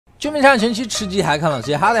全面看前期吃鸡还看老司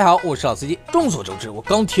机，哈大家好，我是老司机。众所周知，我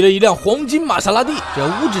刚提了一辆黄金玛莎拉蒂，这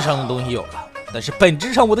物质上的东西有了，但是本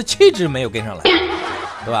质上我的气质没有跟上来。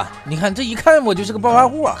对吧？你看这一看我就是个暴发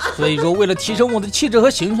户啊！所以说，为了提升我的气质和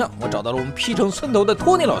形象，我找到了我们 P 城寸头的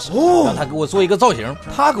托尼老师，让他给我做一个造型。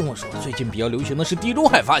他跟我说，最近比较流行的是地中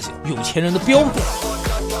海发型，有钱人的标准。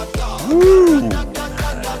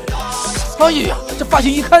哎呀，这发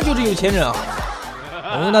型一看就是有钱人啊！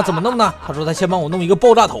哦，那怎么弄呢？他说他先帮我弄一个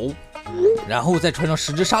爆炸头，然后再穿上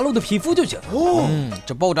10只沙漏的皮肤就行。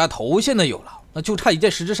这爆炸头现在有了，那就差一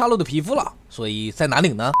件10只沙漏的皮肤了。所以在哪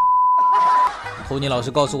领呢？托尼老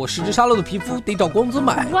师告诉我，10只沙漏的皮肤得找光子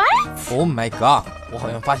买。Oh my god！ 我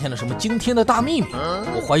好像发现了什么惊天的大秘密。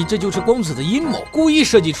我怀疑这就是光子的阴谋，故意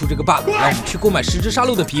设计出这个 bug， 让我们去购买10只沙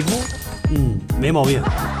漏的皮肤。没毛病。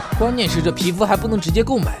关键是这皮肤还不能直接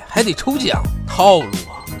购买，还得抽奖，套路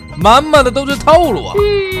啊，满满的都是套路啊。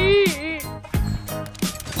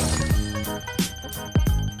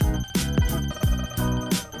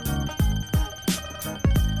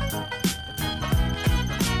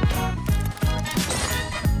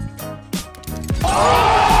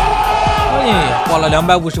花了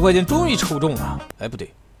250块钱，终于抽中了。哎，不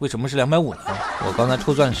对，为什么是250呢？我刚才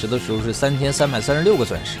抽钻石的时候是3336个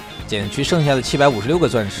钻石，减去剩下的756个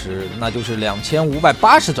钻石，那就是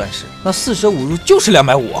2580钻石。那4舍5入就是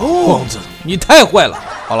250啊！光子，你太坏了！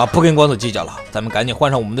好了，不跟光子计较了，咱们赶紧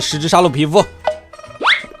换上我们的10只沙漏皮肤。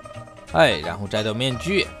哎，然后摘掉面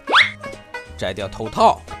具，摘掉头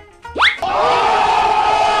套。哇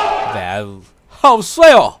哦，好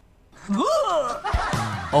帅哦！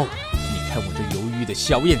哦。看我这犹豫的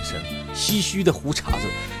小眼神，唏嘘的胡茬子，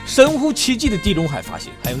神乎其技的地中海发型，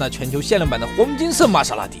还有那全球限量版的黄金色玛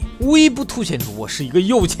莎拉蒂，无一不凸显出我是一个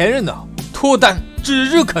有钱人呢。脱单指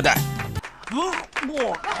日可待。